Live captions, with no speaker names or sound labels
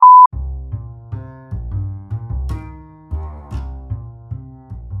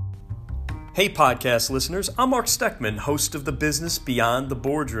Hey podcast listeners, I'm Mark Steckman, host of the Business Beyond the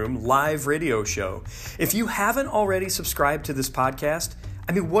Boardroom live radio show. If you haven't already subscribed to this podcast,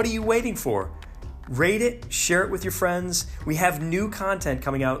 what are you waiting for? Rate it, share it with your friends. We have new content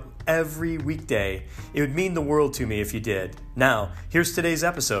coming out every weekday. It would mean the world to me if you did. Now, here's today's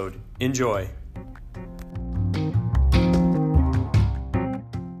episode. Enjoy.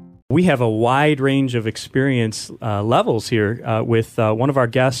 We have a wide range of experience levels here with one of our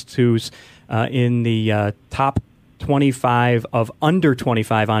guests who's in the top 25 of under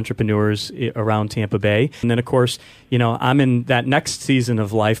 25 entrepreneurs around Tampa Bay. And then, of course, I'm in that next season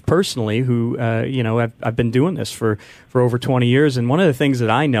of life personally who, I've been doing this for over 20 years. And one of the things that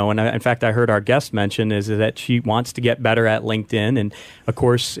I know, and in fact, I heard our guest mention, is that she wants to get better at LinkedIn. And, of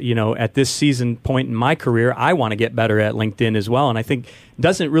course, at this season point in my career, I want to get better at LinkedIn as well. And I think it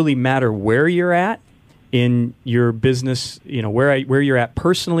doesn't really matter where you're at in your business, where you're at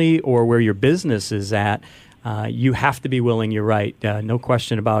personally or where your business is at. You have to be willing, you're right, no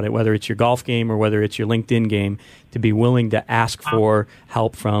question about it, whether it's your golf game or whether it's your LinkedIn game, to be willing to ask for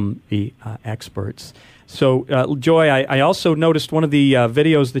help from the experts. So, Joy, I also noticed one of the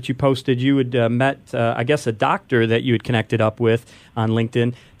videos that you posted, you had met, a doctor that you had connected up with on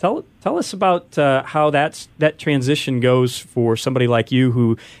LinkedIn. Tell us about how that transition goes for somebody like you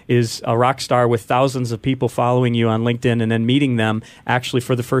who is a rock star with thousands of people following you on LinkedIn and then meeting them actually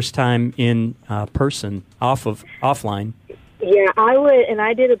for the first time in person, offline. Yeah, I would, and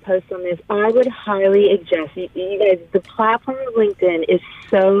I did a post on this. I would highly suggest you guys. The platform of LinkedIn is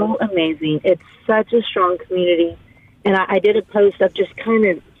so amazing. It's such a strong community, and I did a post of just kind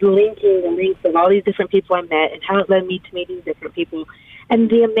of linking the links of all these different people I met and how it led me to meeting different people. And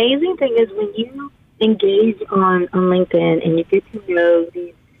the amazing thing is when you engage on LinkedIn and you get to know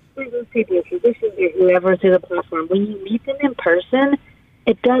these people, your physicians, or whoever through the platform, when you meet them in person,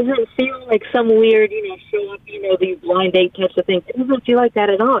 it doesn't feel like some weird, show up, these blind date types of things. It doesn't feel like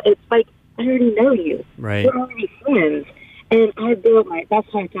that at all. It's like, I already know you. Right. We're already friends. And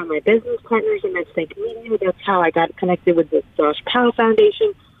that's how I found my business partners in Medstake Media. That's how I got connected with the Josh Powell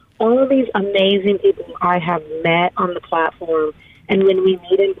Foundation. All of these amazing people I have met on the platform. And when we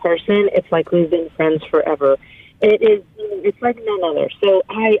meet in person, it's like we've been friends forever. It's like none other. So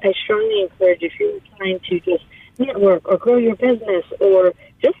I strongly encourage, if you're trying to just network or grow your business or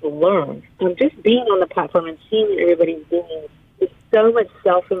just learn, just being on the platform and seeing what everybody's doing, there's so much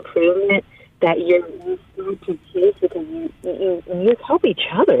self-improvement that you start to chase because you just help each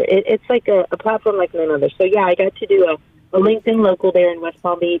other. It's like a platform like none other. So, yeah, I got to do a LinkedIn local there in West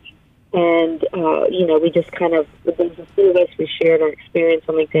Palm Beach. And, we just kind of, the three of us, we shared our experience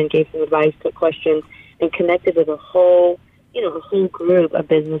on LinkedIn, gave some advice, took questions, and connected with a whole group of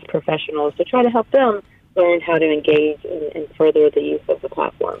business professionals to try to help them learn how to engage and further the use of the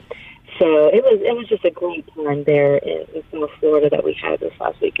platform. So it was just a great time there in South Florida that we had this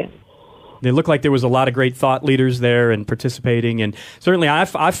last weekend. It looked like there was a lot of great thought leaders there and participating, and certainly I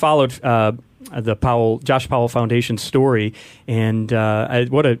followed the Josh Powell Foundation story, and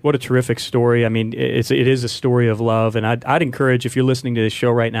what a terrific story. It is a story of love, and I'd encourage, if you're listening to this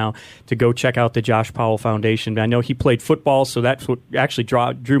show right now, to go check out the Josh Powell Foundation. I know he played football, so that's what actually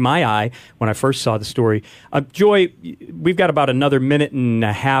drew my eye when I first saw the story. Joy, we've got about another minute and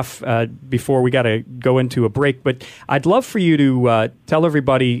a half before we got to go into a break, but I'd love for you to tell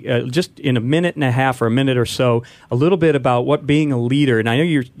everybody just in a minute and a half or a minute or so a little bit about what being a leader, and I know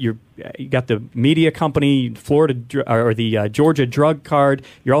you got the media company, the Georgia Drug Card.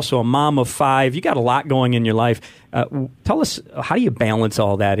 You're also a mom of 5. You got a lot going in your life. Tell us, how do you balance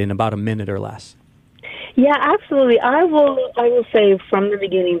all that in about a minute or less? Yeah, absolutely. I will say from the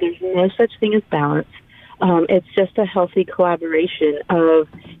beginning, there's no such thing as balance. It's just a healthy collaboration of,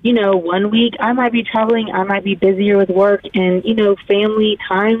 1 week I might be traveling, I might be busier with work, and, family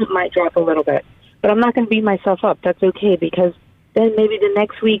time might drop a little bit. But I'm not going to beat myself up. That's okay, because then maybe the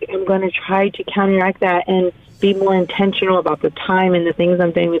next week I'm going to try to counteract that and be more intentional about the time and the things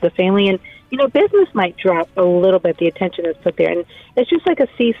I'm doing with the family. And, business might drop a little bit, the attention that's put there. And it's just like a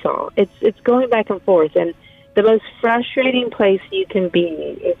seesaw. It's going back and forth. And the most frustrating place you can be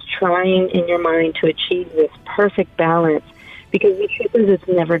is trying in your mind to achieve this perfect balance, because the truth is it's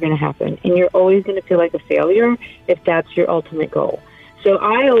never going to happen. And you're always going to feel like a failure if that's your ultimate goal. So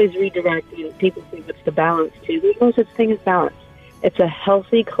I always redirect when people say what's the balance to. There's no such thing as balance. It's a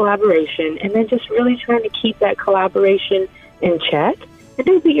healthy collaboration, and then just really trying to keep that collaboration in check. And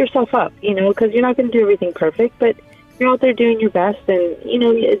don't beat yourself up, because you're not going to do everything perfect, but you're out there doing your best. And,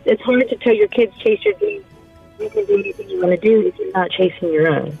 it's hard to tell your kids, chase your dreams. You can do anything you want to do if you're not chasing your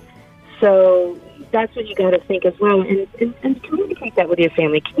own. So, that's what you got to think as well, and communicate that with your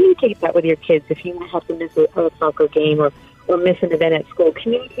family. Communicate that with your kids. If you might have to miss a soccer game or miss an event at school,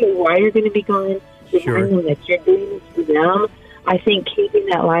 communicate why you're going to be gone. Remind them that you're doing this for them. I think keeping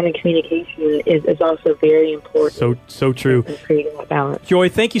that line of communication is also very important. So true. And creating that balance. Joy,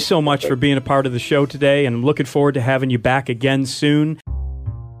 thank you so much for being a part of the show today, and I'm looking forward to having you back again soon.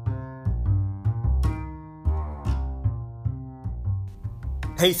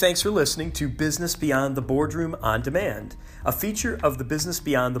 Hey, thanks for listening to Business Beyond the Boardroom On Demand, a feature of the Business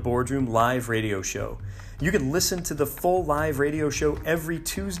Beyond the Boardroom live radio show. You can listen to the full live radio show every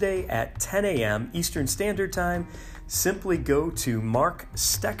Tuesday at 10 a.m. Eastern Standard Time. Simply go to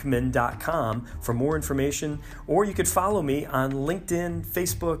marksteckman.com for more information, or you could follow me on LinkedIn,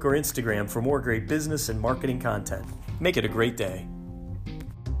 Facebook, or Instagram for more great business and marketing content. Make it a great day.